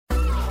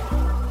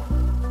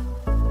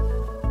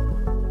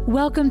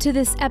Welcome to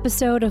this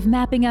episode of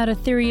Mapping Out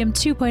Ethereum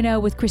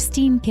 2.0 with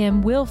Christine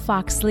Kim, Will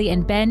Foxley,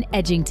 and Ben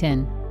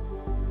Edgington.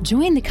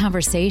 Join the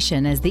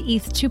conversation as the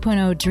ETH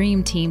 2.0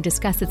 Dream Team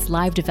discuss its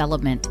live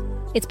development,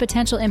 its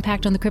potential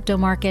impact on the crypto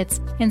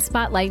markets, and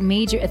spotlight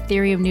major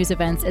Ethereum news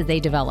events as they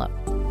develop.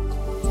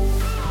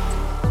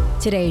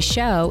 Today's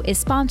show is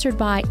sponsored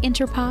by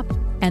Interpop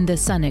and the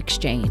Sun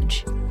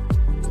Exchange.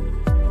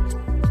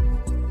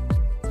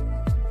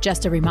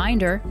 Just a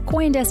reminder,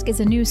 CoinDesk is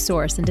a news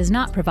source and does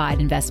not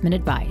provide investment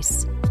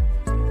advice.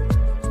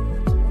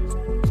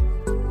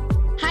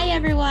 Hi,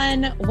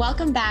 everyone.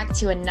 Welcome back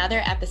to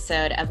another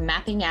episode of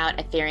Mapping Out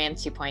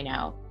Ethereum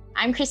 2.0.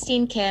 I'm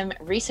Christine Kim,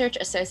 Research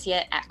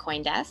Associate at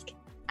CoinDesk.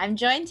 I'm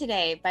joined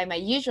today by my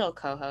usual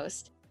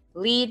co-host,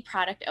 Lead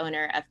Product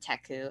Owner of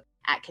Teku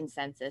at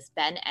ConsenSys,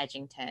 Ben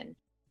Edgington,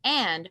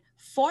 and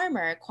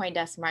former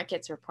CoinDesk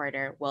Markets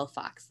reporter, Will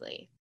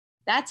Foxley.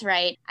 That's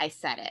right, I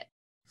said it.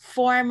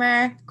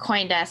 Former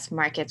CoinDesk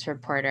Markets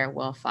reporter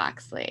Will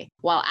Foxley.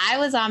 While I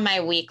was on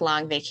my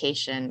week-long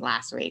vacation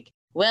last week,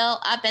 Will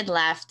up and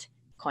left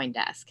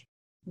CoinDesk.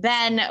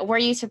 Ben, were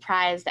you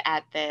surprised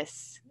at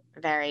this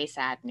very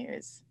sad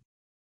news?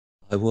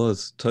 I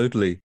was,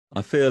 totally.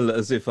 I feel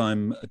as if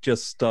I'm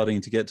just starting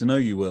to get to know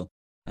you, Will,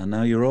 and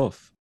now you're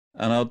off.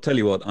 And I'll tell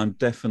you what, I'm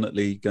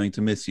definitely going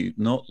to miss you,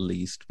 not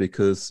least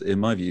because, in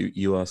my view,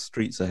 you are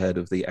streets ahead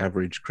of the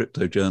average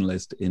crypto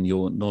journalist in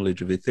your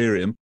knowledge of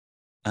Ethereum.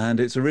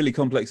 And it's a really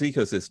complex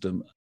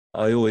ecosystem.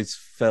 I always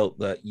felt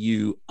that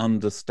you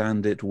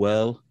understand it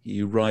well,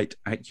 you write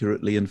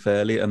accurately and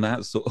fairly, and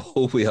that's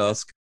all we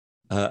ask.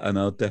 And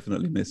I'll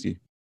definitely miss you.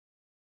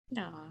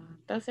 No,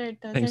 those are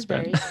Thanks,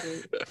 very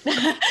sweet.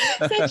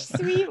 Such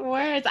sweet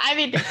words. I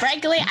mean,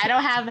 frankly, I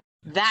don't have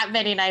that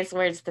many nice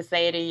words to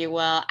say to you,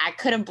 Will. I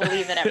couldn't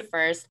believe it at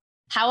first.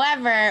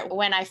 However,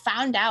 when I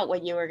found out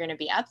what you were going to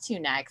be up to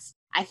next,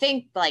 I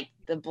think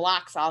the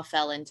blocks all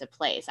fell into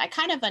place. I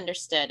kind of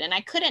understood, and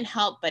I couldn't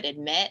help but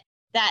admit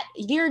that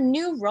your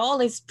new role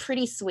is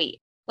pretty sweet.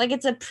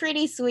 It's a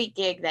pretty sweet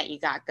gig that you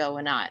got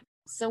going on.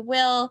 So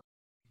Will,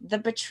 the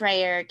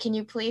betrayer, can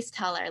you please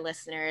tell our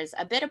listeners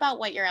a bit about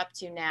what you're up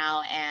to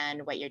now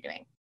and what you're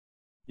doing?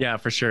 Yeah,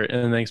 for sure.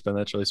 And thanks, Ben.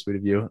 That's really sweet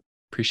of you.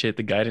 Appreciate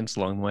the guidance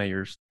along the way.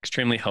 You're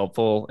extremely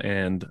helpful.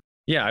 And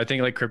yeah, I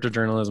think crypto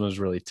journalism is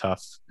really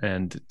tough.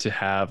 And to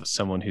have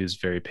someone who's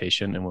very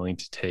patient and willing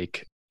to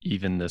take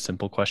even the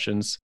simple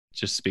questions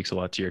just speaks a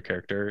lot to your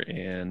character.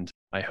 And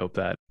I hope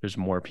that there's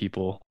more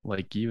people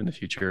like you in the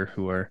future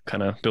who are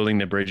kind of building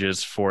the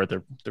bridges for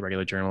the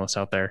regular journalists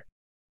out there.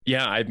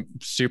 Yeah, I'm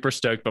super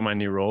stoked about my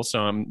new role.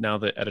 So I'm now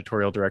the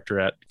editorial director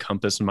at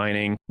Compass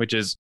Mining, which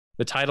is,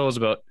 the title is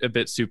about a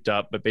bit souped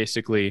up, but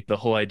basically the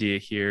whole idea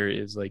here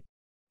is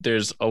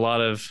there's a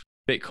lot of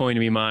Bitcoin to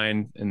be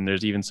mined, and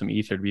there's even some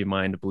Ether to be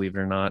mined, believe it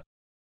or not,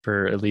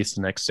 for at least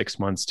the next 6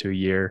 months to a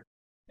year.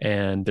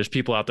 And there's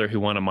people out there who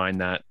want to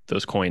mine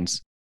those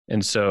coins.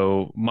 And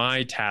so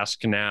my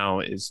task now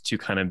is to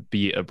kind of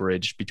be a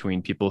bridge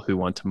between people who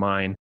want to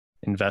mine,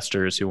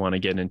 investors who want to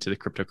get into the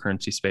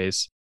cryptocurrency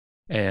space,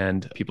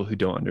 and people who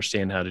don't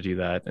understand how to do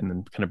that, and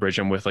then kind of bridge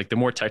them with the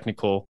more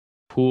technical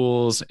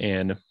pools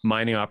and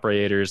mining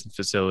operators and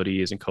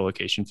facilities and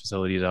co-location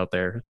facilities out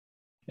there.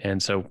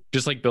 And so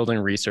just building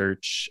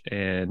research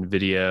and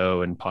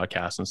video and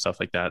podcasts and stuff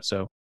like that.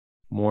 So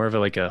more of a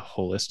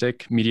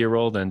holistic media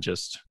role than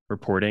just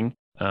reporting.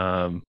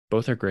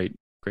 Both are great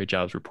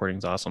jobs. Reporting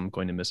is awesome. I'm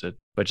going to miss it,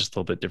 but just a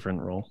little bit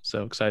different role.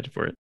 So excited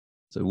for it.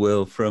 So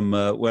Will, from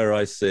where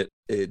I sit,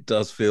 it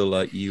does feel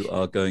like you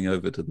are going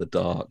over to the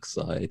dark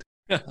side.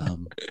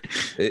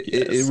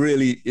 It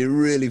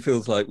really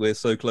feels like we're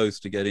so close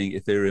to getting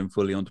Ethereum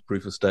fully onto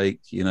proof of stake.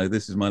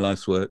 This is my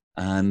life's work.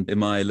 And in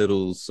my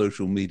little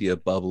social media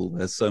bubble,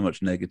 there's so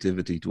much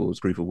negativity towards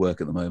proof of work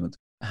at the moment.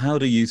 How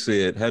do you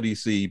see it? How do you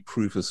see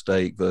proof of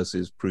stake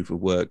versus proof of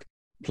work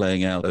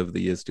playing out over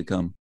the years to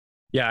come?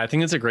 Yeah, I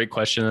think it's a great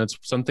question. It's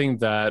something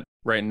that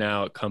right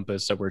now at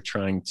Compass that we're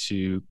trying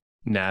to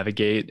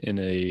navigate in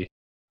a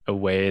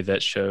way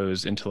that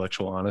shows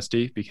intellectual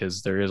honesty,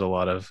 because there is a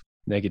lot of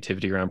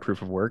negativity around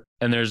proof of work.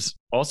 And there's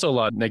also a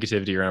lot of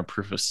negativity around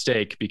proof of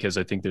stake, because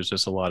I think there's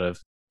just a lot of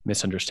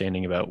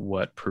misunderstanding about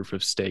what proof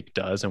of stake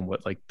does and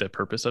what the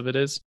purpose of it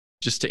is.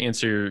 Just to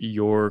answer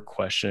your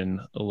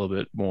question a little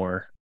bit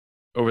more,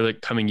 over the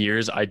coming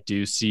years, I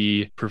do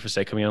see proof of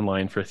stake coming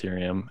online for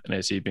Ethereum, and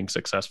I see it being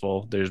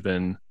successful. There's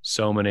been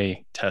so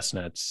many test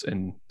nets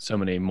and so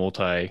many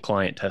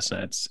multi-client test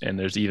nets, and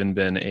there's even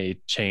been a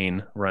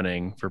chain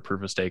running for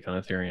proof of stake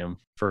on Ethereum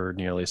for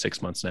nearly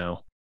 6 months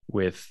now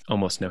with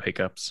almost no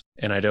hiccups.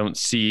 And I don't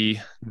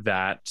see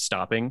that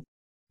stopping.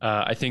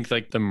 I think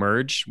the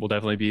merge will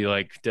definitely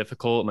be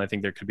difficult, and I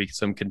think there could be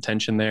some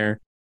contention there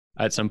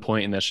at some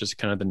point, and that's just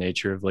kind of the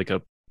nature of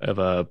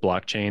a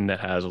blockchain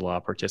that has a lot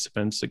of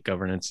participants. The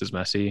governance is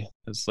messy.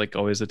 It's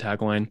always the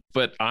tagline.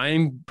 But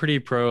I'm pretty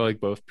pro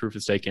both proof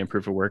of stake and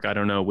proof of work. I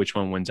don't know which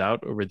one wins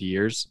out over the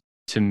years.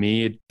 To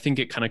me, I think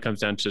it kind of comes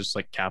down to just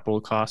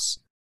capital costs.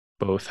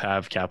 Both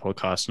have capital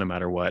costs no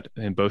matter what,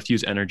 and both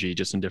use energy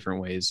just in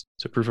different ways.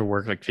 So proof of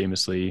work,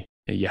 famously,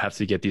 You have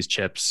to get these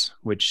chips,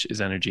 which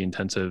is energy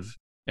intensive,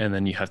 and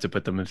then you have to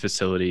put them in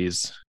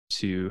facilities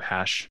to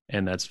hash,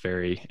 and that's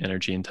very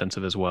energy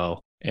intensive as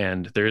well.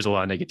 And there is a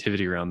lot of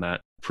negativity around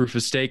that. Proof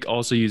of stake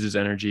also uses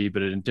energy,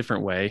 but in a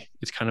different way.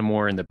 It's kind of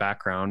more in the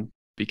background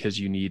because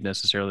you need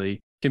necessarily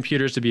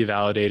computers to be a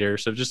validator.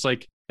 So just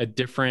like a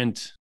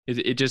different,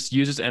 it just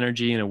uses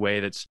energy in a way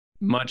that's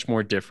much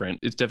more different.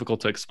 It's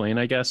difficult to explain,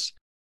 I guess.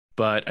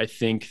 But I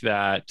think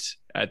that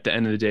at the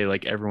end of the day,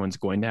 like everyone's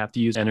going to have to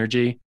use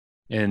energy.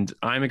 And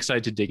I'm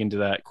excited to dig into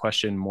that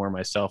question more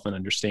myself and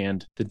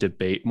understand the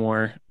debate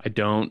more. I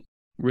don't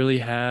really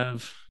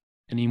have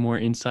any more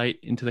insight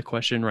into the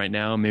question right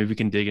now. Maybe we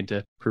can dig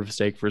into proof of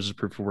stake versus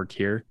proof of work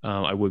here.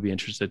 I would be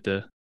interested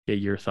to get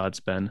your thoughts,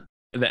 Ben.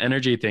 The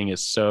energy thing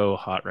is so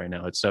hot right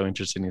now. It's so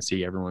interesting to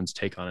see everyone's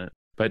take on it.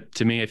 But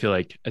to me, I feel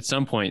like at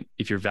some point,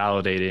 if you're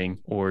validating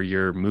or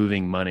you're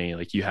moving money,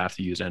 like you have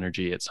to use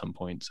energy at some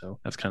point. So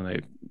that's kind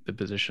of the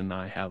position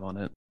I have on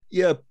it.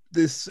 Yeah,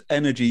 this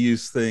energy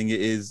use thing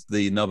is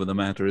the nub of the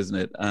matter, isn't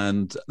it?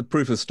 And the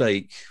proof of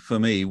stake, for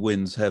me,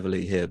 wins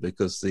heavily here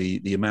because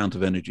the amount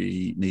of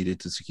energy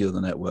needed to secure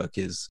the network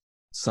is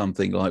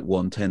something like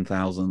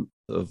 1/10,000th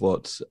of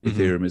what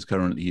Ethereum is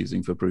currently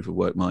using for proof of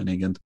work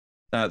mining. And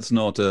that's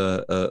not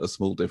a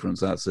small difference.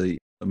 That's a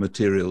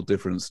material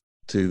difference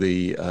to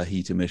the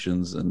heat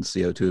emissions and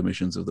CO2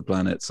 emissions of the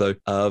planet. So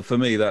for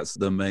me, that's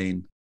the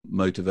main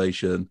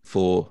motivation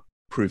for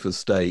proof of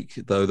stake,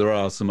 though there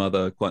are some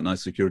other quite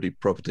nice security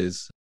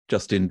properties.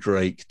 Justin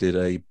Drake did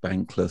a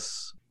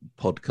Bankless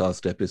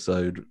podcast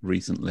episode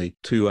recently,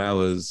 2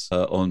 hours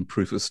on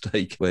proof of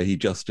stake, where he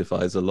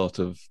justifies a lot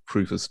of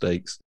proof of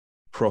stake's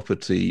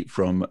property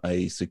from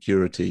a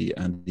security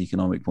and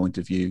economic point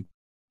of view,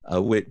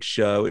 which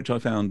I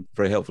found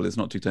very helpful. It's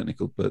not too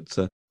technical, but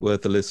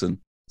worth a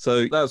listen.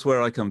 So that's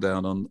where I come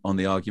down on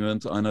the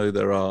argument. I know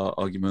there are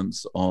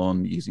arguments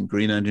on using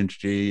green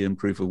energy and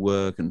proof of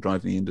work and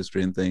driving the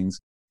industry and things.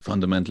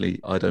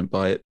 Fundamentally, I don't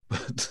buy it,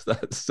 but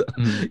that's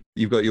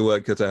you've got your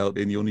work cut out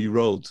in your new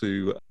role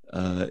to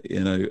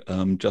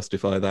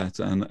justify that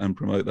and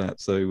promote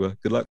that. So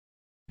good luck.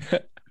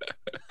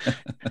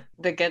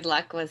 The good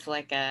luck was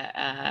like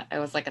a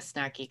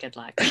snarky good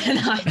luck.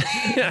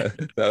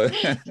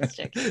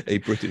 A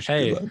British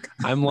good luck.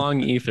 I'm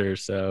long ether,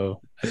 so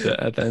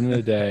at the end of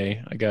the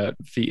day, I got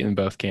feet in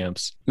both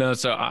camps. No,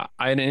 so I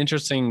had an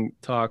interesting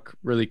talk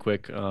really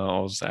quick.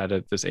 I'll just add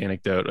this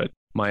anecdote.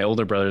 My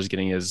older brother is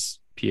getting his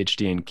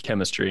PhD in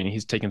chemistry, and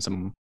he's taken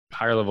some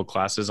higher level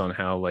classes on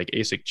how like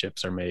ASIC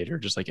chips are made, or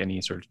just like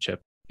any sort of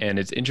chip. And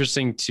it's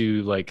interesting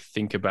to like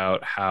think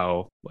about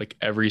how like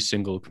every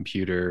single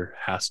computer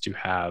has to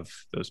have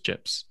those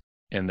chips,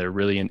 and they're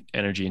really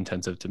energy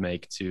intensive to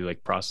make, to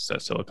like process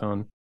that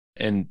silicon.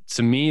 And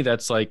to me,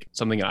 that's like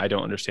something I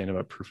don't understand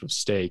about proof of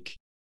stake,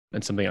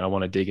 and something I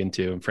want to dig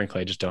into. And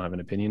frankly, I just don't have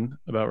an opinion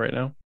about right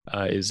now,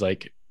 is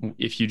like,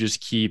 if you just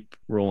keep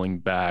rolling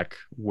back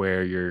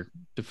where you're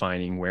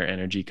defining where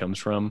energy comes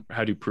from,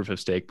 how do proof of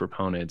stake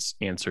proponents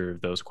answer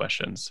those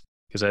questions?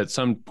 Because at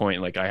some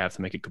point, like I have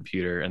to make a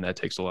computer, and that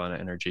takes a lot of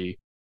energy,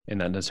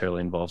 and that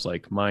necessarily involves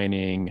like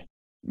mining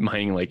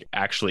like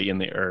actually in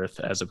the earth,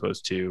 as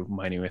opposed to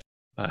mining with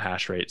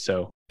hash rate.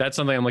 So that's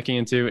something I'm looking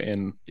into.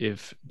 And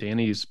if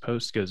Danny's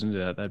post goes into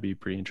that, that'd be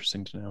pretty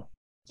interesting to know.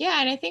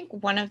 Yeah, and I think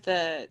one of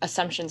the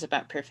assumptions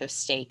about proof of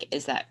stake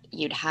is that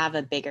you'd have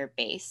a bigger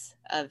base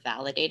of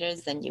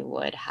validators than you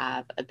would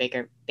have a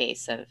bigger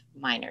base of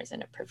miners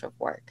in a proof of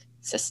work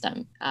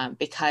system,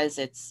 because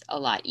it's a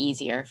lot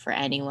easier for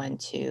anyone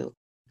to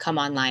come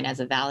online as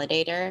a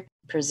validator.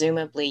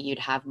 Presumably, you'd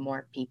have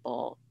more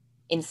people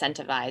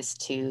incentivized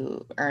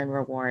to earn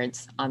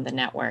rewards on the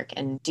network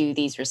and do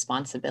these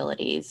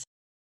responsibilities.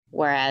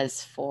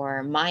 Whereas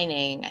for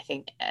mining, I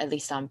think, at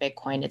least on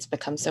Bitcoin, it's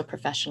become so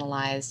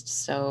professionalized,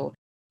 so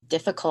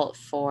difficult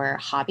for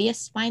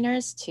hobbyist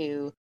miners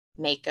to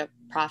make a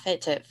profit,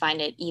 to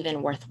find it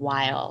even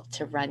worthwhile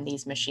to run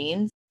these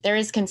machines. There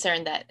is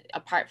concern that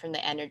apart from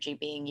the energy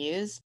being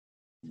used,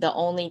 the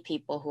only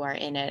people who are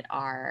in it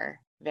are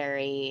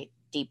very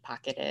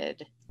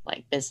deep-pocketed,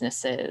 like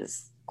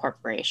businesses,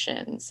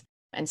 corporations.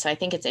 And so I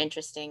think it's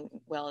interesting,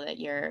 Will, that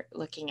you're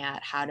looking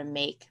at how to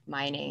make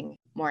mining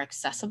more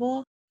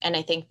accessible. And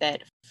I think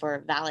that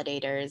for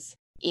validators,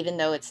 even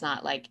though it's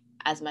not like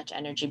as much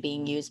energy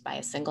being used by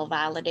a single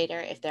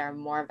validator, if there are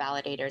more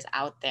validators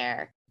out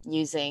there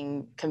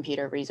using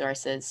computer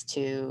resources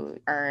to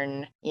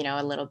earn,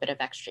 a little bit of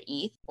extra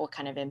ETH, what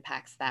kind of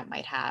impacts that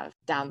might have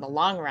down the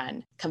long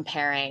run,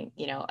 comparing,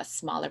 a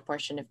smaller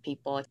portion of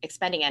people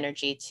expending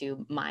energy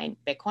to mine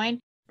Bitcoin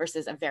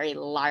versus a very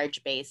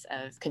large base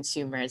of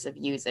consumers, of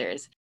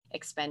users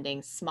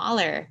expending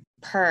smaller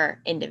per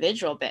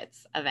individual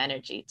bits of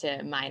energy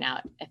to mine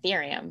out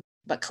Ethereum,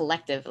 but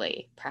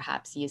collectively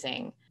perhaps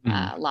using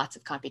lots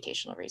of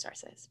computational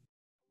resources.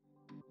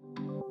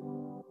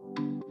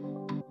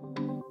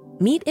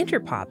 Meet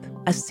Interpop,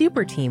 a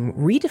super team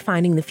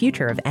redefining the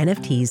future of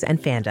NFTs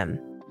and fandom.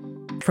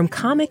 From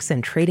comics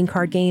and trading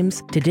card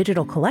games to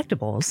digital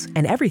collectibles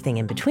and everything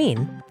in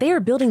between, they are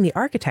building the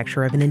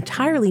architecture of an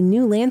entirely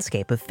new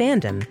landscape of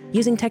fandom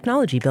using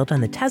technology built on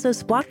the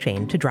Tezos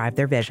blockchain to drive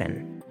their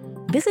vision.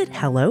 Visit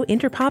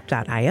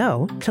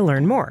hellointerpop.io to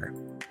learn more.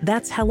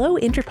 That's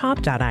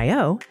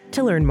hellointerpop.io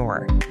to learn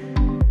more.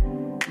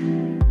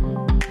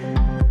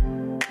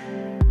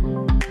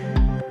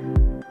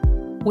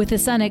 With the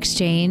Sun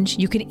Exchange,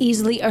 you can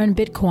easily earn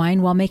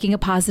Bitcoin while making a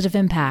positive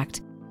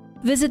impact.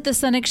 Visit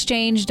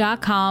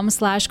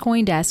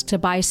thesunexchange.com/Coindesk to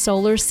buy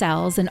solar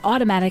cells and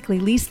automatically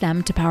lease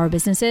them to power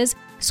businesses,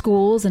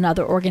 schools, and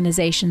other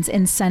organizations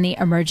in sunny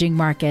emerging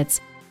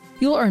markets.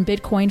 You'll earn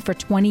Bitcoin for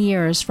 20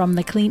 years from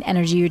the clean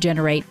energy you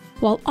generate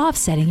while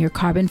offsetting your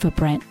carbon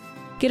footprint.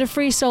 Get a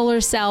free solar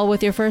cell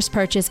with your first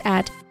purchase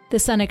at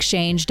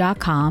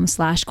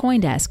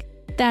thesunexchange.com/Coindesk.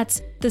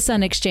 That's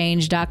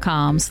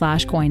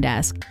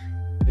thesunexchange.com/Coindesk.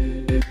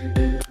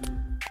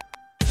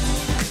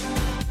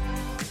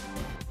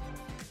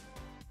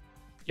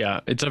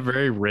 Yeah, it's a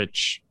very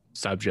rich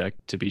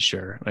subject, to be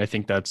sure. I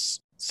think that's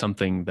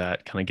something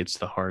that kind of gets to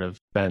the heart of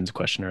Ben's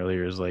question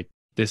earlier, is like,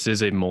 this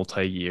is a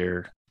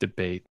multi-year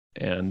debate.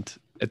 And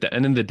at the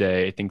end of the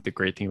day, I think the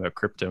great thing about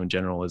crypto in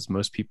general is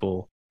most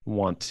people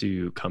want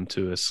to come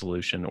to a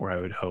solution, or I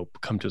would hope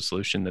come to a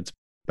solution that's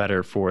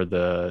better for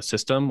the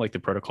system, like the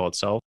protocol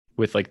itself,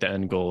 with like the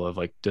end goal of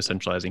like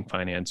decentralizing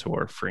finance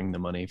or freeing the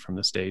money from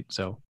the state.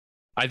 So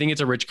I think it's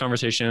a rich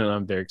conversation, and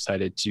I'm very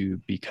excited to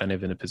be kind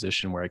of in a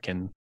position where I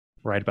can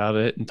write about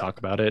it and talk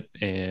about it,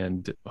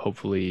 and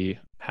hopefully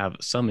have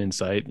some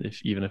insight,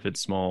 even if it's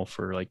small,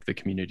 for like the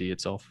community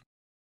itself.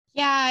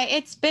 Yeah,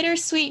 it's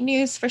bittersweet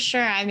news for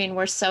sure. I mean,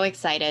 we're so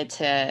excited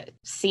to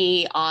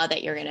see all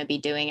that you're going to be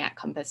doing at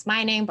Compass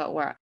Mining, but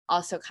we're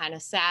also kind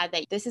of sad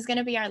that this is going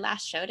to be our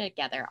last show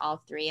together,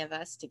 all three of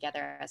us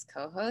together as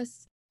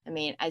co-hosts. I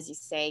mean, as you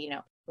say,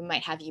 we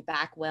might have you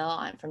back, Will,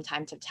 from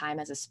time to time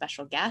as a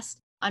special guest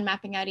on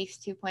Mapping Out ETH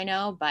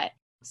 2.0, but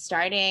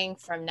starting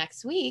from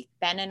next week,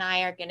 Ben and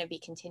I are going to be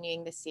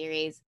continuing the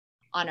series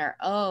on our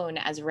own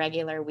as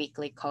regular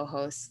weekly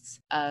co-hosts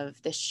of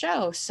the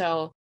show.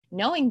 So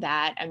knowing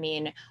that, I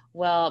mean,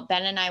 well,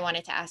 Ben and I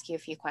wanted to ask you a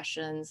few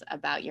questions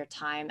about your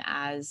time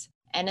as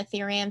an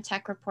Ethereum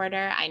tech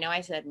reporter. I know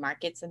I said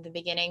markets in the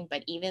beginning,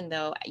 but even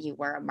though you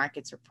were a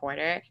markets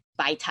reporter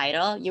by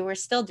title, you were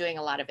still doing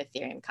a lot of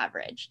Ethereum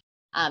coverage.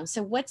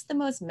 So what's the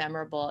most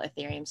memorable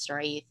Ethereum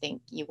story you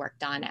think you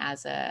worked on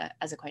as a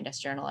CoinDesk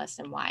journalist,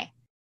 and why?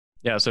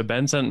 Yeah, so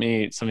Ben sent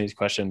me some of these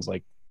questions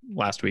like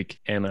last week,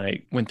 and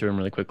I went through them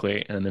really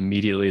quickly. And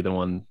immediately the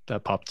one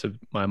that popped to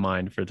my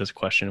mind for this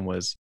question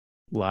was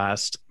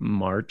last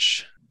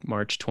March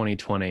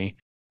 2020.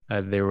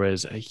 There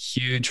was a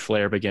huge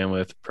flare began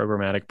with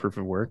programmatic proof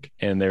of work,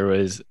 and there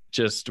was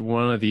just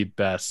one of the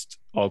best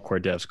all-core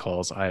devs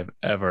calls I've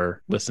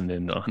ever listened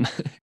in on.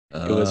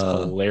 It was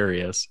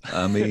hilarious.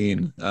 I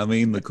mean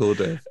the core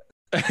dev.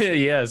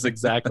 Yes,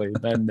 exactly.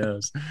 Ben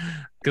knows,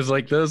 because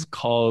like those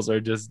calls are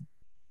just,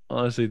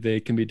 honestly, they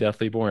can be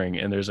deathly boring,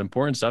 and there's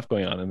important stuff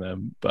going on in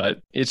them,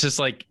 but it's just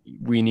like,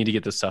 we need to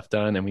get this stuff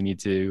done, and we need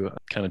to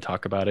kind of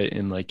talk about it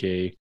in like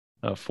a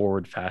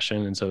forward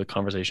fashion. And so the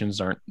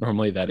conversations aren't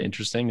normally that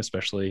interesting,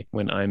 especially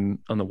when I'm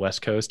on the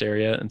West Coast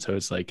area. And so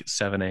it's like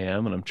 7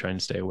 a.m. and I'm trying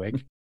to stay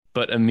awake.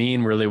 But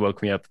Amin really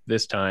woke me up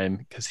this time,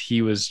 because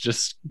he was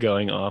just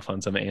going off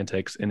on some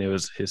antics, and it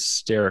was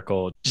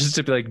hysterical just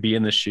to be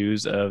in the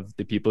shoes of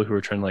the people who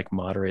were trying to like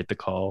moderate the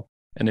call.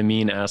 And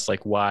Amin asked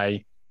like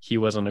why he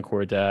wasn't a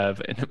core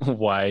dev, and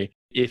why,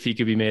 if he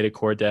could be made a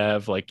core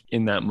dev like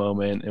in that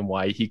moment, and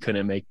why he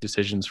couldn't make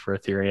decisions for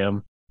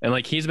Ethereum. And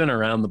like, he's been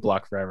around the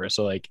block forever,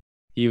 so like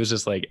he was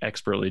just like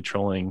expertly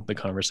trolling the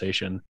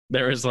conversation.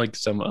 There was like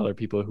some other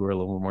people who were a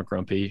little more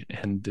grumpy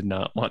and did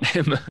not want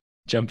him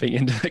jumping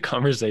into the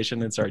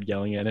conversation and started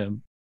yelling at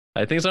him.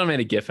 I think someone made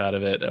a GIF out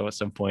of it at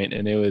some point,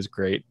 and it was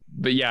great.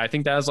 But yeah, I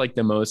think that was like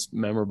the most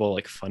memorable,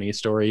 like funny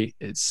story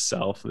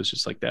itself. It was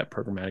just like that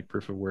programmatic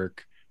proof of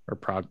work or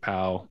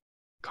ProgPow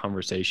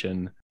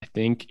conversation. I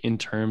think in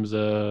terms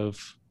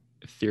of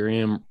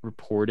Ethereum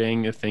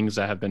reporting, the things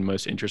that have been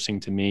most interesting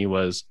to me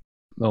was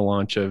the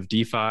launch of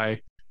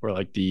DeFi, or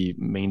like the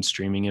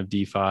mainstreaming of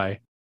DeFi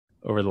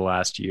over the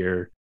last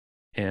year.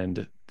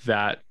 And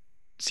that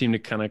seemed to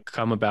kind of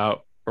come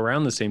about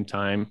around the same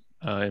time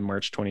in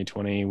March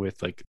 2020, with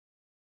like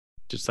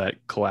just that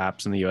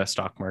collapse in the US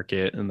stock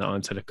market and the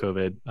onset of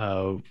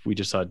COVID. We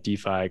just saw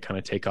DeFi kind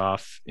of take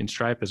off in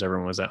Stripe as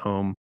everyone was at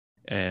home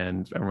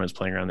and everyone was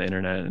playing around the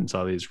internet and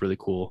saw these really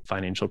cool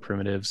financial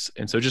primitives.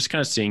 And so just kind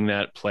of seeing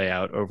that play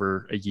out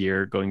over a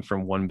year, going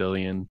from 1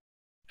 billion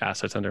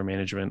assets under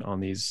management on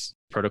these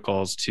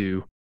protocols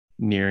to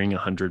nearing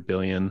 100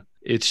 billion.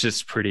 It's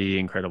just pretty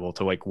incredible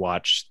to like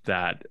watch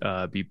that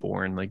be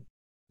born. Like,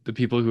 the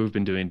people who have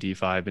been doing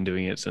DeFi have been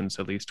doing it since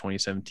at least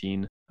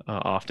 2017,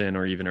 often,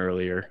 or even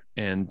earlier.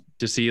 And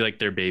to see like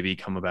their baby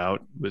come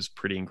about was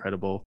pretty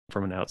incredible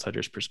from an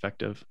outsider's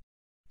perspective.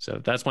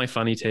 So that's my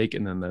funny take.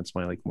 And then that's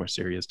my like more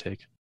serious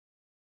take.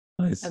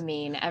 Nice.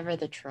 Amin, ever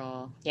the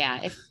troll. Yeah,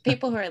 if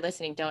people who are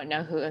listening don't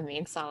know who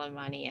Amin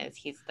Soleimani is,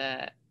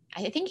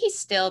 I think he's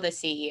still the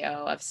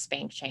CEO of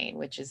SpankChain,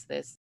 which is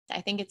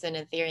I think it's an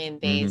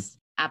Ethereum-based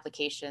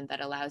application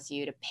that allows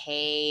you to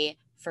pay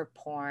for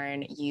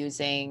porn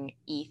using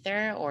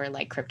Ether or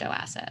like crypto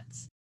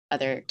assets,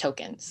 other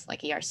tokens,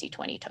 like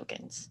ERC20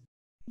 tokens.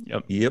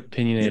 Yep.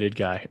 Opinionated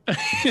guy.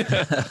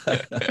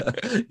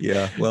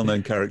 Yeah,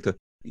 well-known character.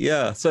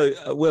 Yeah.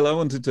 So, Will, I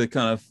wanted to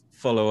kind of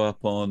follow up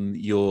on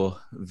your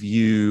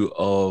view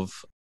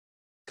of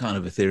kind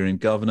of Ethereum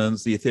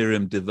governance, the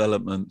Ethereum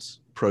development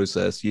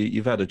process.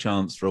 You've had a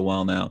chance for a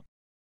while now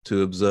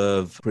to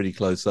observe pretty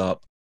close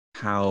up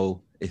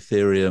how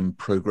Ethereum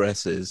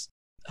progresses.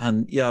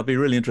 And yeah, I'd be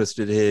really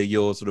interested to hear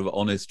your sort of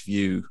honest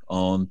view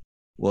on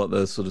what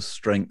the sort of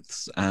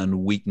strengths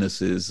and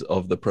weaknesses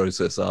of the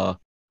process are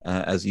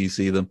as you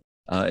see them.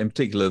 In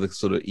particular, the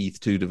sort of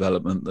ETH2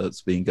 development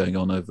that's been going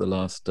on over the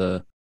last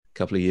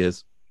couple of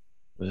years.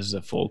 This is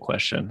a full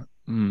question.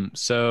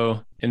 So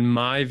in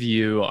my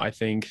view, I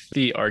think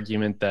the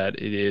argument that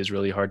it is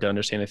really hard to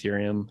understand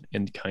Ethereum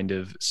and kind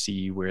of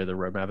see where the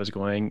roadmap is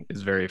going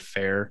is very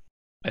fair.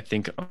 I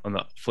think on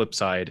the flip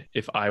side,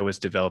 if I was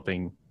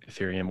developing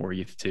Ethereum or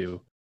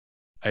ETH2,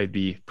 I'd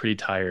be pretty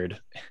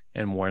tired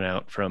and worn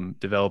out from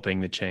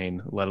developing the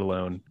chain, let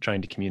alone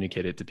trying to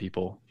communicate it to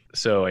people.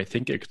 So I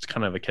think it's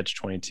kind of a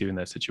catch-22 in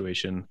that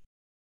situation.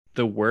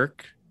 The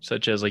work,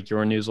 such as like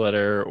your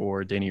newsletter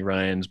or Danny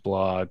Ryan's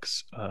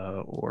blogs,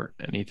 or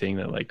anything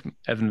that like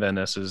Evan Van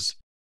Ness's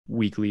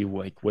weekly,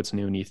 like what's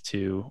new in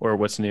ETH2 or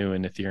what's new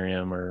in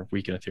Ethereum or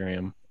week in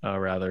Ethereum,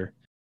 rather.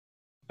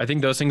 I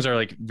think those things are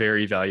like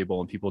very valuable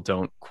and people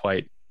don't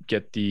quite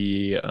get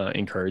the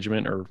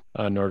encouragement or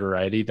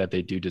notoriety that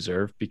they do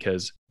deserve,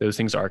 because those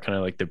things are kind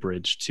of like the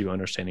bridge to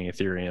understanding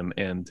Ethereum.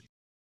 And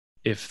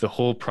if the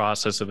whole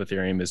process of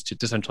Ethereum is to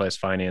decentralize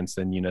finance,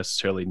 then you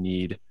necessarily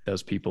need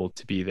those people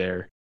to be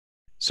there.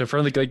 So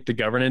from like the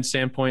governance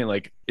standpoint,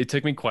 like it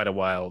took me quite a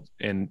while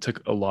and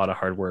took a lot of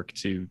hard work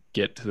to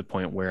get to the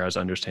point where I was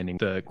understanding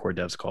the core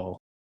devs call,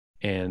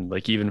 and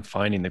like even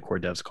finding the core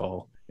devs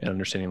call and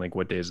understanding like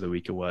what days of the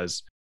week it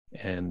was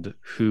and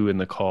who in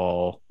the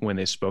call, when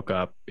they spoke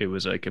up, it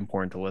was like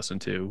important to listen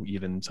to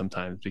even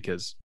sometimes,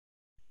 because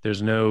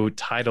there's no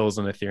titles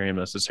in Ethereum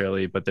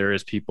necessarily, but there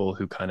is people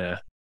who kind of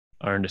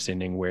are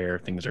understanding where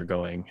things are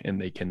going and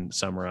they can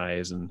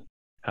summarize and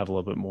have a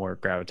little bit more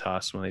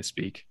gravitas when they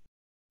speak.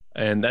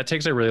 And that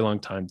takes a really long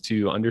time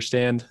to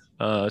understand.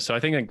 So I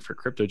think like for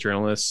crypto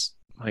journalists,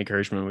 my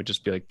encouragement would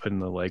just be like put in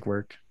the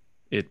legwork.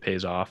 It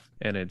pays off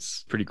and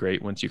it's pretty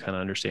great once you kind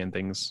of understand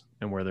things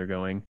and where they're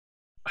going.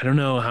 I don't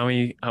know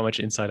how much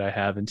insight I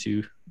have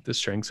into the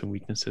strengths and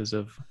weaknesses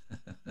of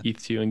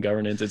ETH2 and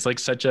governance. It's like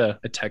such a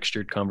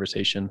textured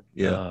conversation.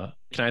 Yeah.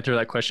 Can I throw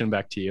that question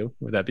back to you?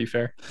 Would that be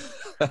fair?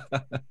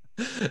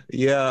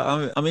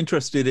 Yeah, I'm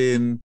interested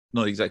in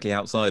not exactly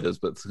outsiders,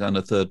 but kind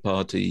of third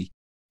party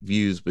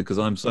views, because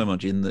I'm so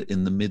much in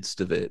the midst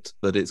of it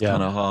that it's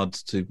kind of hard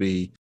to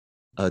be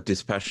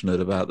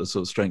dispassionate about the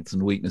sort of strengths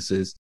and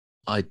weaknesses.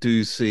 I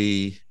do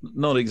see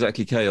not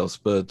exactly chaos,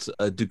 but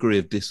a degree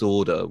of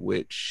disorder,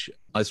 which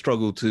I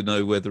struggle to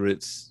know whether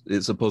it's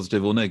a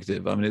positive or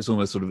negative. I mean, it's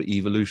almost sort of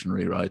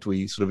evolutionary, right?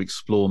 We sort of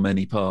explore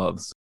many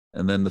paths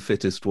and then the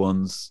fittest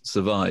ones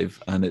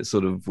survive, and it's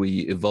sort of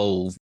we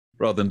evolve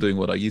rather than doing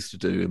what I used to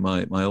do in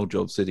my old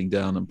job, sitting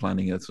down and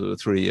planning a sort of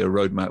 3-year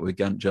roadmap with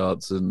Gantt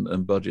charts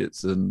and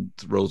budgets and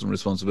roles and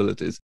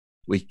responsibilities.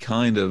 We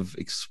kind of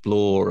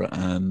explore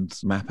and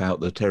map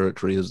out the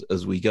territory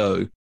as we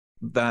go.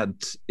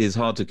 That is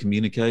hard to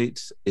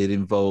communicate. It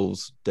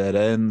involves dead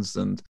ends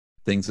and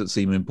things that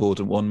seem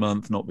important one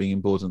month not being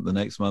important the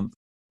next month.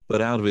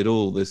 But out of it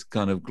all, this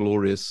kind of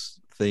glorious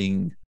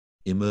thing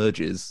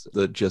emerges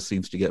that just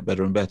seems to get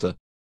better and better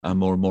and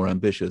more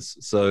ambitious.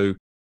 So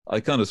I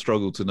kind of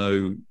struggle to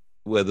know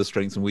where the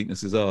strengths and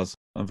weaknesses are. So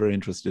I'm very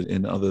interested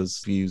in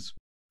others' views.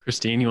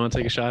 Christine, you want to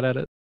take a shot at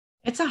it?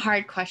 It's a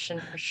hard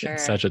question for sure.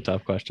 It's such a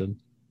tough question.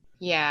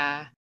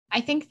 Yeah.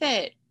 I think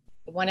that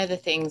one of the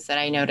things that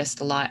I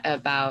noticed a lot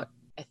about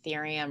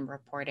Ethereum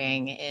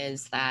reporting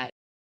is that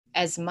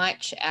as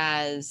much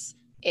as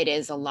it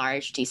is a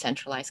large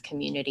decentralized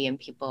community and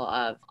people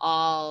of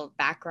all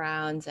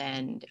backgrounds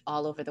and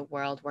all over the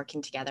world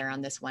working together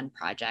on this one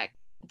project,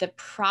 the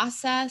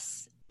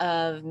process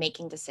of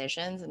making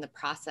decisions and the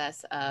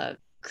process of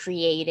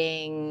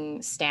creating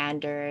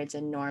standards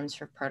and norms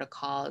for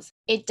protocols,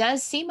 it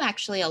does seem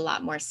actually a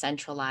lot more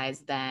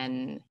centralized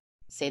than,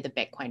 say, the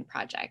Bitcoin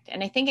project.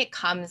 And I think it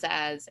comes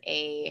as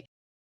a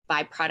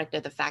byproduct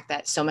of the fact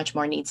that so much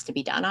more needs to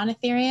be done on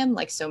Ethereum,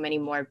 like so many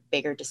more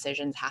bigger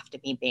decisions have to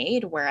be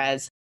made,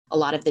 whereas a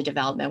lot of the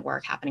development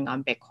work happening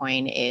on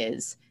Bitcoin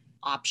is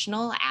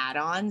optional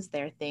add-ons.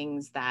 They're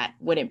things that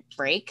wouldn't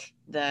break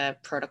the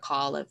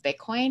protocol of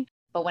Bitcoin.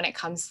 But when it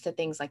comes to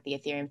things like the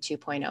Ethereum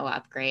 2.0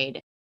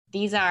 upgrade,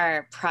 these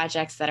are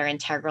projects that are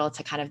integral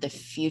to kind of the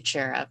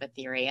future of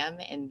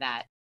Ethereum, in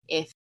that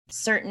if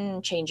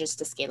certain changes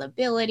to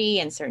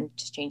scalability and certain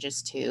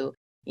changes to,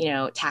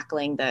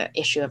 tackling the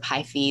issue of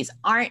high fees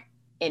aren't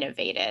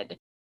innovated,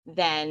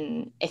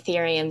 then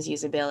Ethereum's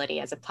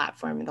usability as a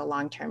platform in the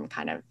long term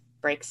kind of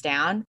breaks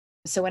down.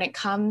 So when it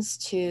comes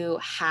to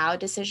how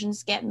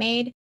decisions get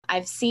made,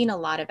 I've seen a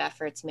lot of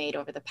efforts made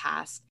over the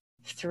past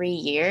 3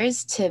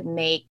 years to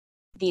make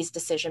these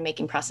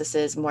decision-making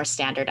processes more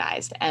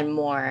standardized and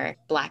more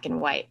black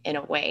and white in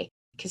a way,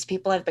 because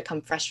people have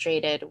become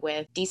frustrated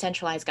with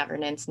decentralized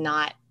governance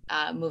not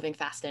moving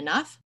fast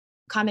enough.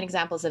 Common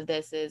examples of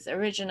this is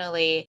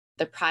originally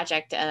the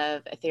project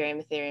of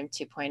Ethereum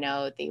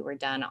 2.0, they were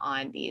done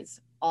on these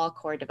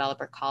all-core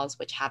developer calls,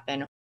 which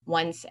happen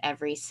once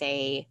every,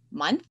 say,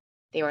 month.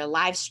 They were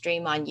live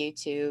stream on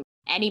YouTube.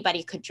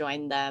 Anybody could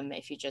join them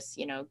if you just,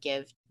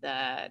 give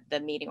the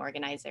meeting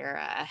organizer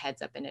a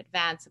heads up in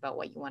advance about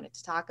what you wanted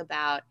to talk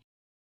about.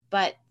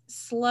 But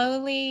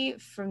slowly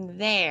from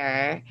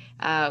there,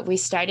 we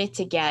started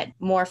to get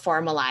more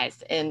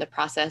formalized in the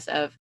process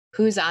of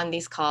who's on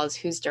these calls,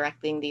 who's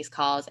directing these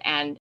calls.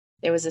 And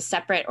there was a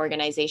separate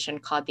organization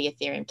called the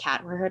Ethereum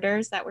Cat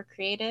Herders that were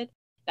created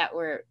that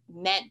were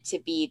meant to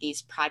be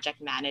these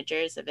project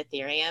managers of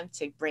Ethereum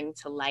to bring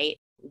to light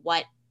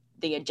what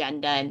the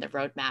agenda and the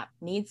roadmap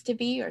needs to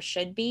be or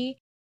should be.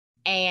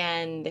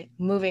 And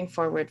moving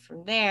forward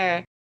from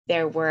there,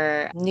 there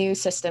were new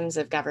systems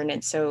of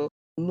governance. So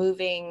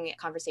moving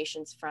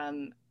conversations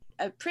from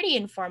a pretty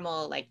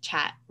informal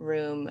chat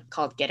room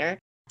called Gitter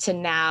to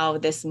now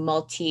this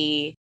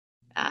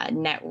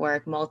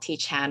multi-network,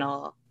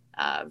 multi-channel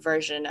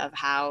version of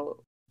how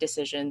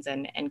decisions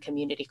and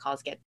community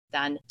calls get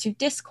done to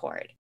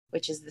Discord,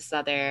 which is this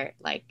other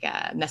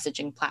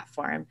messaging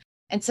platform.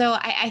 And so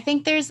I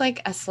think there's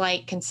a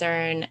slight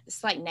concern,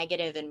 slight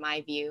negative in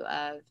my view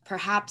of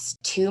perhaps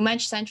too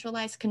much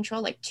centralized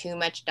control, too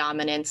much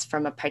dominance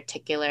from a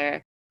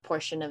particular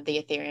portion of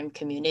the Ethereum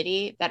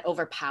community that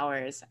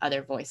overpowers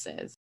other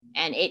voices,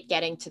 and it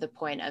getting to the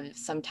point of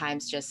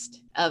sometimes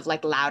just of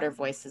louder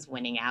voices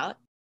winning out.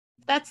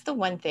 That's the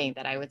one thing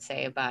that I would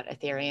say about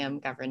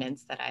Ethereum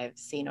governance that I've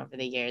seen over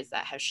the years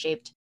that has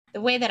shaped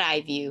the way that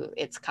I view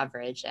its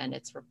coverage and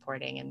its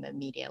reporting in the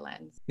media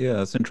lens. Yeah,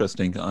 that's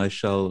interesting. I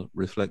shall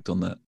reflect on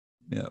that.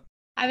 Yeah.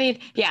 I mean,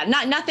 yeah,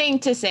 nothing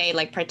to say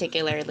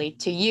particularly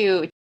to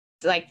you,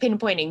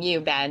 pinpointing you,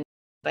 Ben,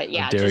 but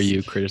yeah. How dare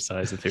you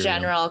criticize Ethereum?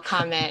 General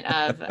comment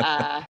of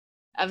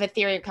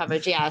Ethereum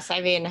coverage. Yes, I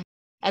mean,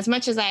 as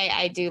much as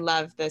I do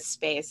love this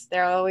space,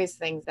 there are always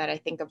things that I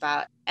think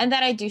about and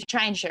that I do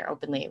try and share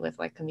openly with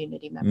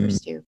community members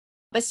too.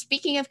 But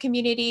speaking of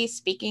community,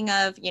 speaking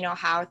of,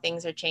 how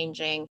things are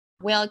changing,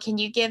 Will, can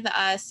you give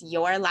us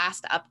your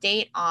last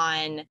update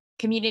on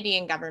community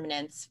and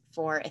governance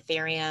for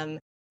Ethereum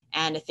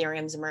and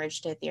Ethereum's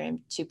merge to Ethereum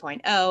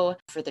 2.0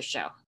 for the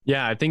show?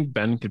 Yeah, I think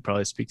Ben could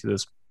probably speak to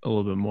this a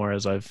little bit more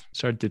as I've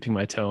started dipping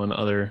my toe in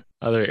other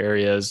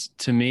areas.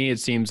 To me,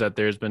 it seems that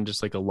there's been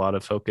just a lot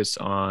of focus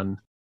on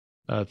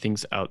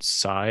things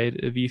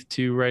outside of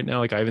ETH2 right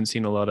now. I haven't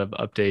seen a lot of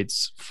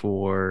updates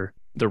for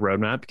the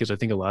roadmap because I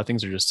think a lot of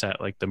things are just set.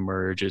 The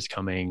merge is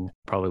coming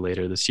probably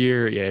later this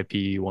year.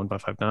 EIP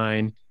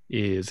 1559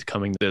 is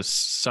coming this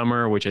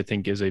summer, which I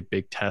think is a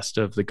big test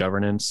of the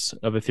governance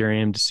of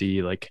Ethereum to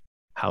see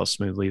how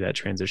smoothly that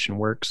transition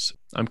works.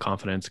 I'm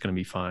confident it's going to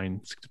be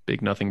fine. It's a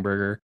big nothing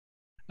burger.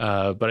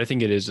 But I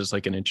think it is just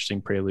an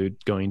interesting prelude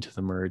going to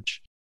the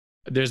merge.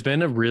 There's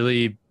been a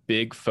really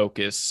big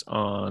focus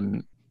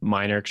on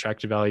miner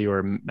extracted value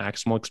or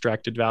maximal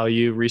extracted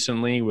value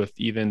recently, with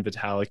even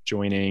Vitalik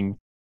joining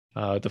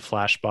the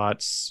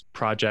Flashbots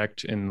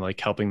project and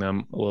helping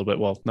them a little bit.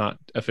 Well, not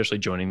officially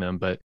joining them,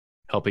 but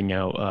helping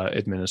out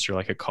administer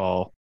a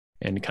call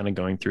and kind of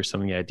going through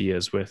some of the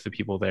ideas with the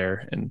people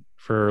there. And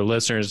for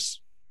listeners,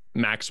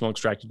 maximal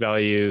extracted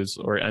values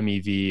or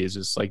MEV is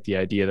just the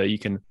idea that you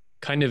can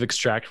kind of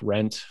extract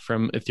rent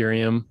from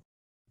Ethereum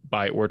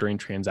by ordering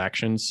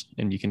transactions,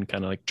 and you can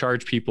kind of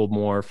charge people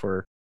more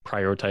for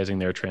prioritizing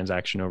their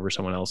transaction over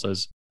someone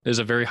else's. There's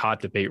a very hot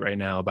debate right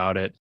now about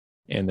it.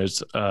 And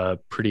there's a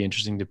pretty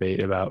interesting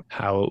debate about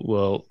how it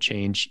will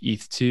change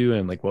ETH2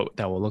 and what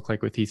that will look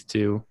like with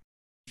ETH2.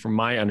 From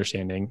my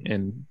understanding,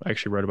 and I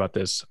actually wrote about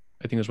this,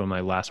 I think it was one of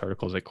my last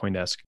articles at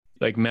CoinDesk,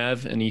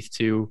 MEV and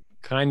ETH2,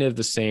 kind of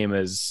the same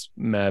as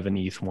MEV and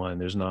ETH1.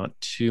 There's not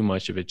too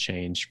much of a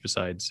change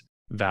besides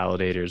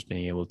validators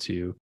being able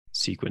to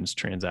sequence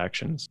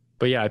transactions.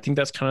 But yeah, I think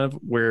that's kind of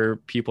where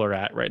people are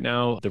at right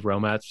now. The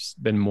roadmap's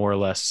been more or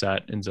less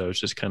set. And so it's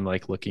just kind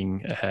of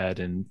looking ahead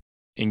and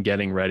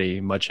getting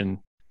ready, much in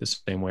the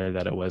same way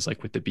that it was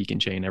with the Beacon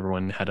chain.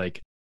 Everyone had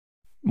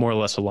more or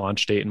less a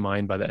launch date in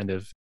mind by the end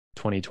of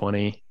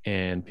 2020,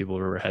 and people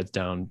were heads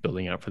down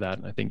building out for that.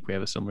 And I think we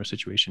have a similar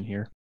situation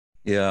here.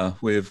 Yeah,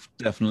 we've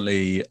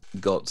definitely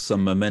got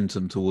some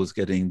momentum towards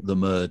getting the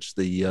merge,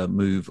 the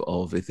move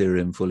of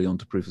Ethereum fully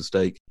onto proof of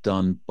stake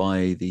done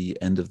by the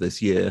end of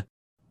this year.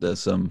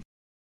 There's some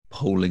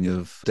polling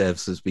of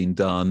devs has been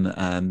done,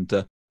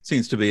 and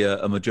seems to be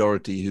a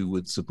majority who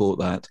would support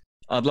that.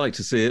 I'd like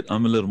to see it.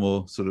 I'm a little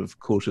more sort of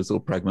cautious or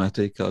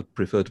pragmatic. I'd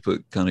prefer to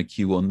put kind of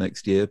Q1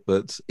 next year,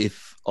 but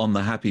if on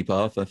the happy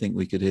path, I think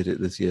we could hit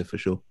it this year for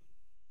sure.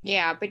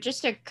 Yeah, but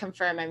just to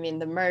confirm, I mean,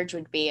 the merge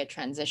would be a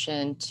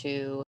transition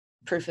to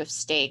proof of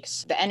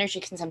stakes. The energy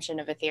consumption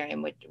of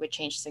Ethereum would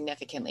change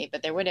significantly,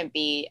 but there wouldn't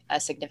be a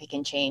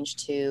significant change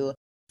to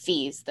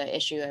fees, the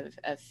issue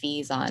of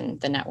fees on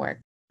the network,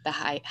 the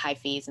high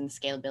fees and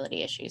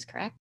scalability issues,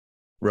 correct?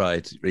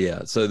 Right.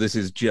 Yeah. So this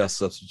is just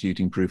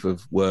substituting proof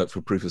of work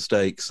for proof of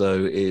stake.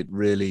 So it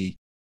really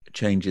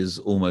changes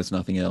almost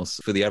nothing else.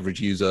 For the average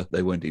user,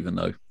 they won't even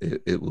know.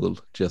 It will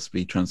just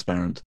be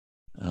transparent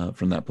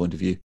from that point of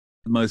view.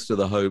 Most of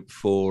the hope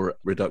for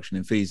reduction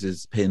in fees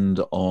is pinned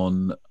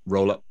on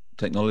roll-up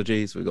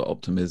technologies. We've got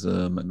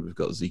Optimism and we've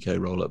got ZK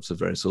roll-ups of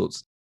various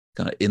sorts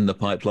kind of in the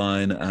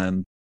pipeline.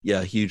 And yeah,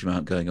 a huge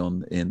amount going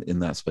on in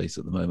that space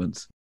at the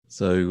moment.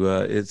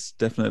 So it's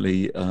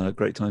definitely a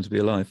great time to be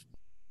alive.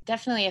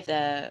 Definitely, if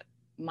the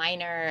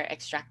miner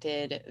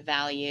extracted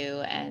value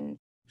and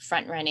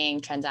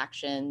front-running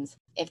transactions,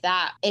 if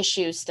that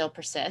issue still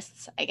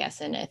persists, I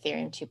guess in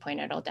Ethereum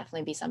 2.0, it'll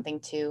definitely be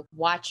something to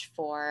watch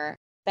for.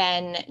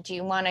 Ben, do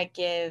you want to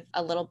give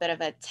a little bit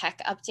of a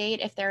tech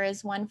update if there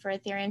is one for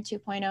Ethereum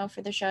 2.0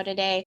 for the show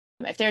today?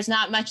 If there's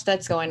not much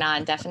that's going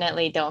on,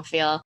 definitely don't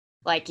feel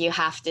like you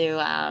have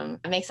to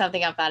make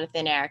something up out of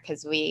thin air,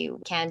 because we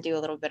can do a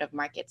little bit of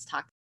markets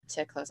talk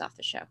to close off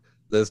the show.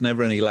 There's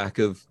never any lack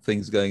of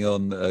things going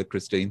on,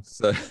 Christine.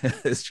 So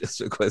it's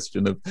just a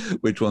question of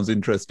which one's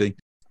interesting.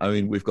 I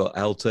mean, we've got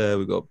Altair,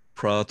 we've got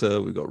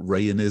Prata, we've got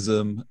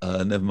Rayonism,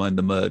 never mind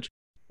the merge.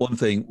 One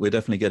thing, we're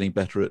definitely getting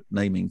better at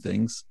naming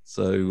things.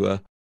 So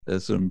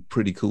there's some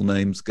pretty cool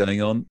names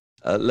going on.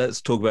 Let's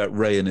talk about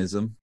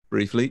Rayonism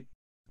briefly.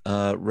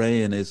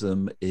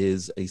 Rayonism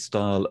is a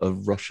style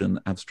of Russian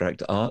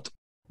abstract art,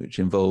 which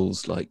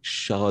involves like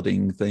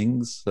sharding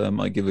things.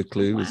 I give a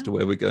clue as to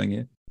where we're going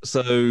here.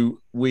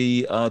 So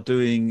we are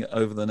doing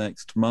over the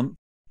next month,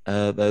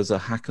 there's a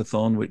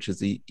hackathon, which is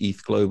the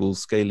ETH Global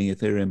Scaling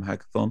Ethereum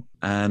Hackathon.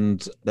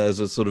 And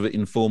there's a sort of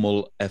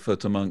informal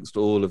effort amongst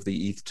all of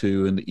the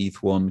ETH2 and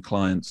ETH1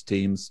 clients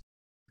teams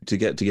to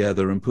get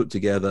together and put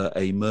together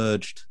a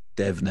merged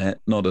DevNet,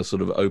 not a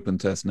sort of open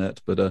test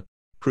net, but a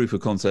proof of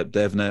concept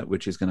DevNet,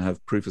 which is going to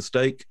have proof of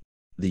stake.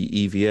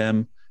 The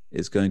EVM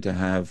is going to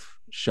have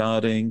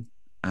sharding,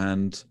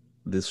 and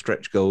the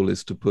stretch goal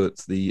is to put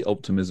the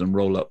Optimism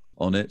rollup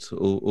on it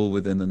all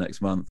within the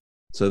next month,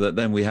 so that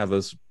then we have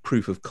a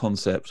proof of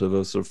concept of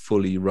a sort of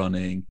fully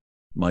running,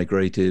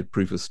 migrated,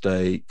 proof of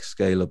stake,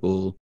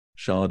 scalable,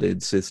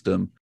 sharded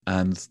system.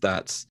 And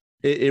that's,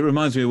 it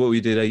reminds me of what we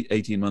did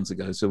 18 months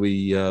ago. So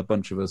we, a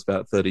bunch of us,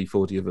 about 30,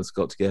 40 of us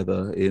got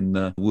together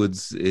in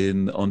woods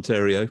in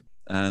Ontario,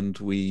 and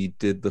we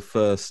did the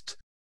first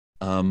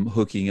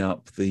hooking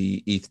up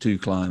the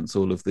ETH2 clients,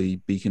 all of the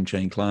Beacon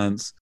Chain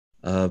clients.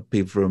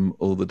 People from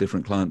all the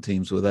different client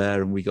teams were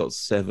there, and we got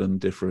 7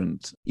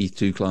 different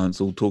ETH2 clients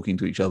all talking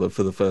to each other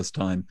for the first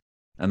time.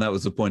 And that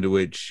was the point at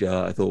which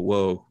I thought,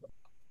 whoa,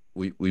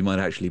 we might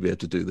actually be able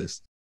to do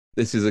this.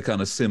 This is a kind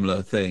of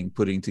similar thing,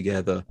 putting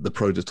together the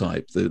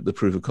prototype, the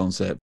proof of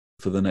concept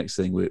for the next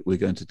thing we're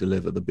going to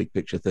deliver, the big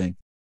picture thing.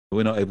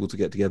 We're not able to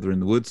get together in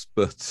the woods,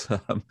 but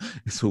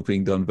it's all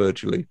being done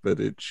virtually.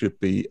 But it should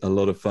be a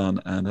lot of fun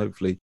and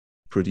hopefully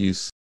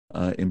produce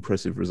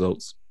impressive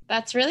results.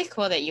 That's really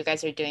cool that you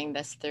guys are doing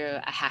this through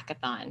a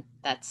hackathon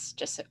that's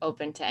just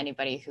open to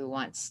anybody who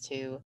wants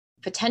to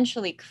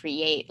potentially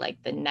create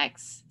like the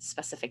next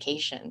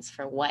specifications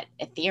for what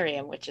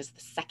Ethereum, which is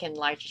the second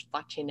largest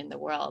blockchain in the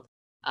world,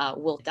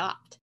 will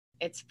adopt.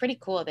 It's pretty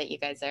cool that you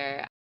guys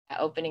are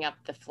opening up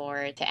the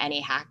floor to any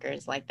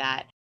hackers like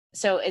that.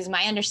 So is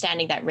my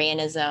understanding that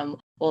Rayonism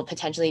will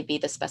potentially be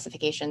the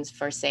specifications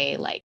for, say,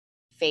 like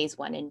phase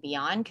 1 and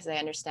beyond? Because I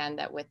understand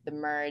that with the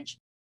merge,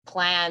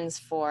 plans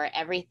for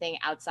everything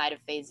outside of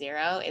phase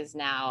 0 is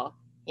now,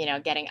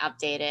 getting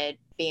updated,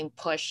 being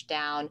pushed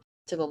down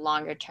to the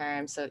longer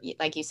term. So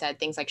like you said,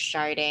 things like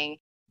sharding,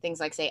 things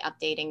like, say,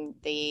 updating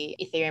the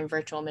Ethereum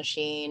virtual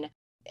machine.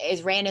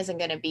 Is Rayonism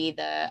going to be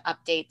the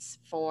updates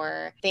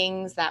for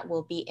things that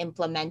will be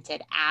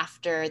implemented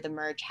after the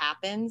merge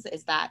happens?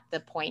 Is that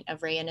the point of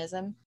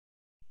Rayonism?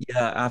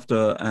 Yeah,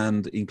 after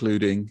and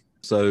including.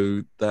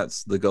 So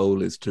that's the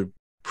goal, is to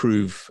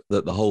prove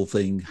that the whole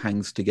thing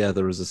hangs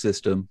together as a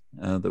system,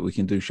 that we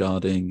can do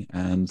sharding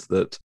and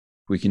that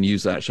we can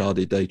use that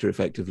sharded data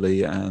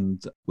effectively.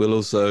 And we'll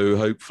also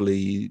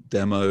hopefully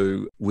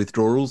demo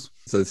withdrawals,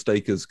 so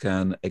stakers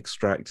can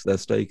extract their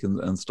stake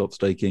and stop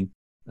staking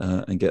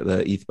and get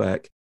their ETH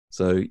back.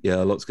 So yeah,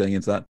 lots going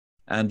into that.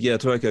 And yeah,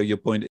 to echo your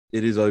point,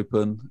 it is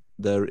open.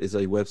 There is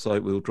a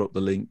website. We'll drop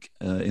the link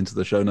into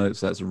the show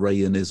notes. That's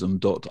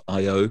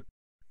rayonism.io.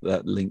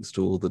 That links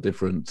to all the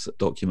different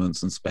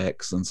documents and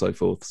specs and so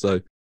forth. So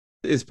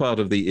it's part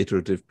of the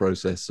iterative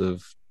process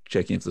of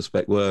checking if the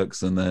spec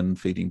works and then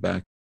feeding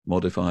back,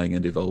 modifying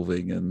and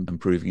evolving and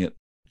improving it.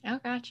 Oh,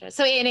 gotcha.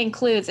 So it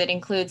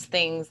includes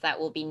things that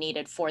will be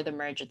needed for the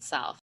merge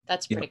itself.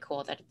 That's pretty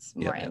cool that it's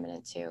more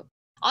imminent too.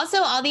 Also,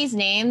 all these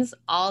names,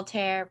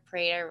 Altair,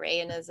 Prata,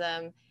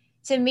 Rayonism,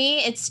 to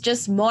me, it's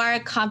just more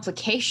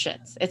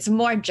complications. It's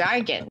more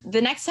jargon.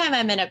 The next time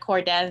I'm in a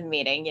core dev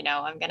meeting,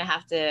 I'm going to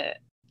have to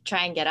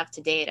try and get up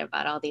to date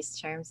about all these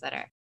terms that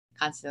are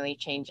constantly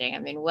changing. I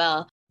mean,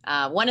 Will,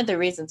 one of the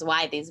reasons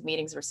why these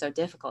meetings were so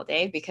difficult,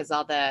 because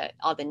all the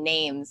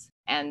names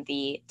and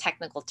the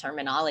technical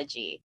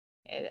terminology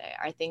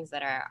are things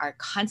that are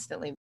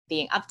constantly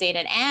being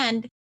updated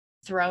and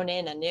thrown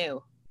in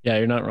anew. Yeah,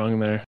 you're not wrong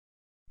there.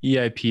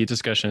 EIP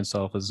discussion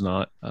itself is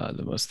not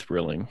the most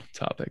thrilling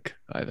topic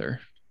either.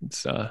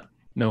 It's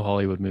no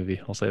Hollywood movie,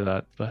 I'll say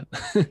that, but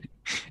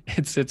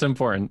it's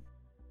important.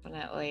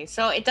 Definitely.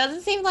 So it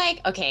doesn't seem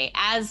like, okay,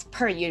 as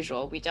per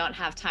usual, we don't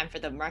have time for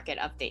the market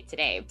update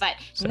today, but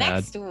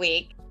next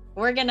week,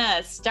 we're going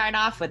to start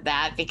off with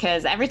that,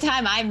 because every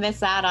time I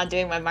miss out on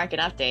doing my market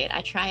update,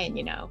 I try and,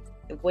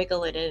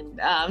 wiggle it in.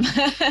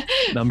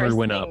 Number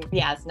went up.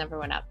 Yes, number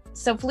went up.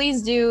 So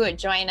please do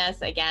join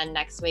us again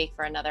next week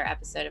for another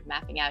episode of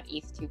Mapping Out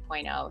ETH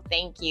 2.0.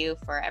 Thank you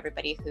for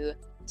everybody who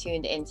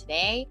tuned in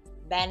today.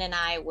 Ben and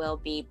I will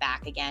be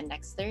back again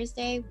next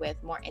Thursday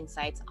with more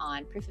insights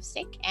on proof of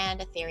stake and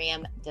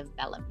Ethereum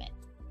development.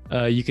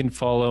 You can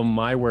follow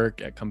my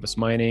work at Compass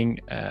Mining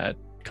at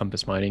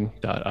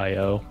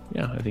compassmining.io.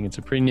 Yeah, I think it's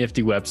a pretty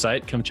nifty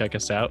website. Come check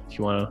us out if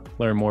you want to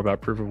learn more about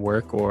proof of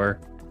work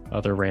or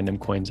other random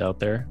coins out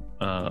there,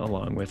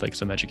 along with like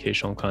some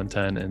educational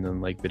content and then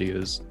like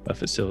videos of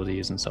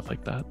facilities and stuff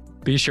like that.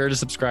 Be sure to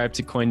subscribe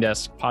to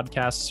CoinDesk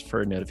podcasts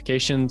for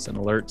notifications and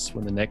alerts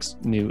when the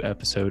next new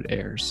episode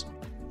airs.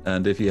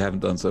 And if you haven't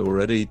done so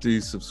already, do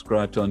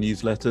subscribe to our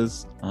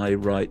newsletters. I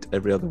write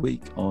every other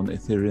week on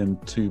Ethereum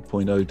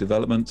 2.0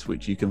 developments,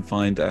 which you can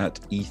find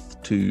at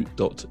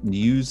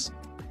eth2.news,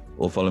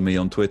 or follow me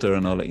on Twitter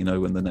and I'll let you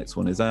know when the next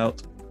one is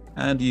out.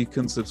 And you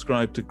can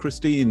subscribe to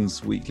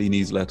Christine's weekly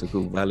newsletter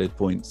called Valid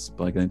Points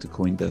by going to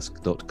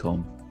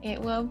coindesk.com. It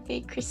won't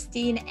be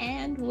Christine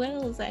and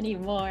Will's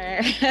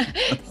anymore.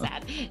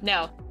 Sad.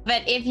 No,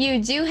 but if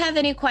you do have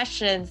any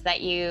questions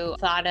that you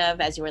thought of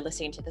as you were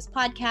listening to this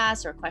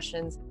podcast, or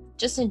questions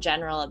just in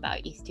general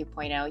about ETH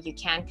 2.0, you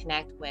can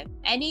connect with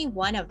any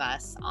one of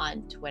us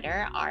on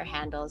Twitter. Our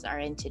handles are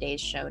in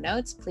today's show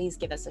notes. Please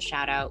give us a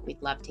shout out.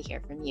 We'd love to hear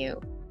from you.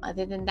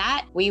 Other than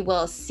that, we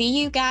will see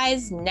you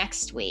guys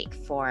next week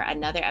for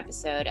another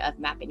episode of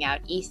Mapping Out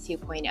ETH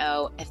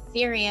 2.0,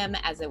 Ethereum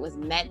as it was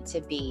meant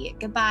to be.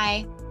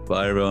 Goodbye.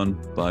 Bye, everyone.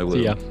 Bye, Will.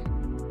 See ya.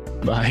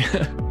 Bye.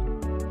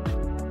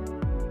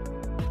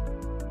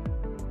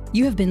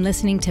 You have been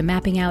listening to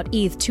Mapping Out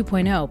ETH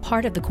 2.0,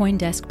 part of the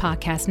CoinDesk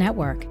Podcast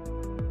Network.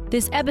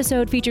 This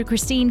episode featured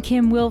Christine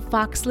Kim, Will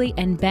Foxley,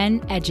 and Ben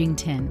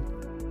Edgington.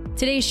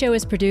 Today's show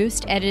is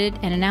produced, edited,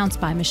 and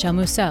announced by Michelle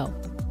Mousseau,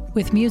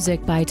 with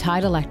music by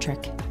Tide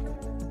Electric.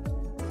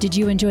 Did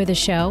you enjoy the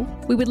show?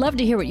 We would love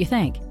to hear what you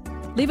think.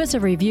 Leave us a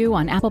review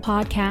on Apple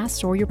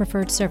Podcasts or your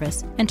preferred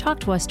service, and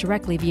talk to us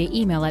directly via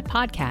email at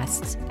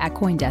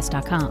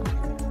podcasts@coindesk.com.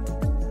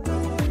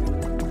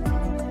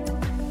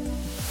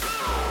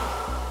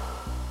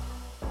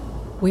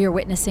 We are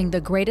witnessing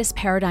the greatest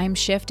paradigm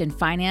shift in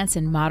finance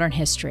in modern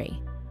history.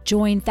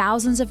 Join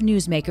thousands of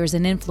newsmakers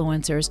and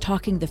influencers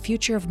talking the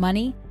future of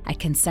money at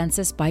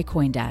Consensus by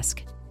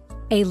CoinDesk.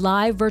 A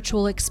live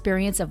virtual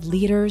experience of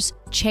leaders,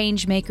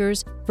 change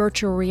makers,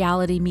 virtual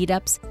reality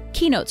meetups,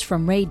 keynotes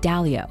from Ray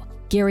Dalio,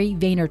 Gary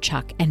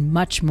Vaynerchuk, and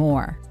much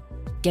more.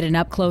 Get an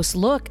up-close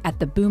look at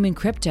the boom in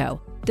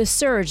crypto, the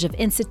surge of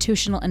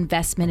institutional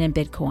investment in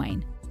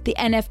Bitcoin, the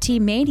NFT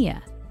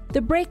mania, the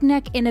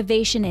breakneck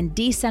innovation in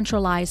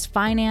decentralized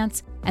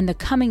finance, and the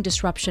coming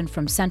disruption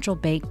from central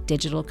bank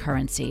digital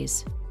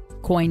currencies.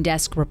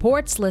 CoinDesk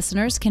Reports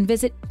listeners can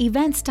visit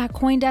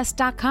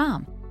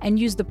events.coindesk.com and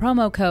use the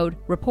promo code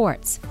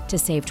REPORTS to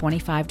save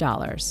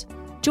 $25.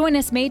 Join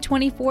us May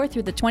 24th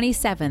through the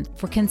 27th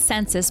for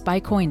Consensus by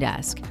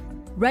CoinDesk.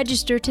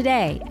 Register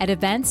today at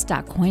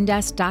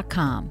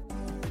events.coindesk.com.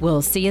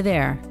 We'll see you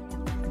there.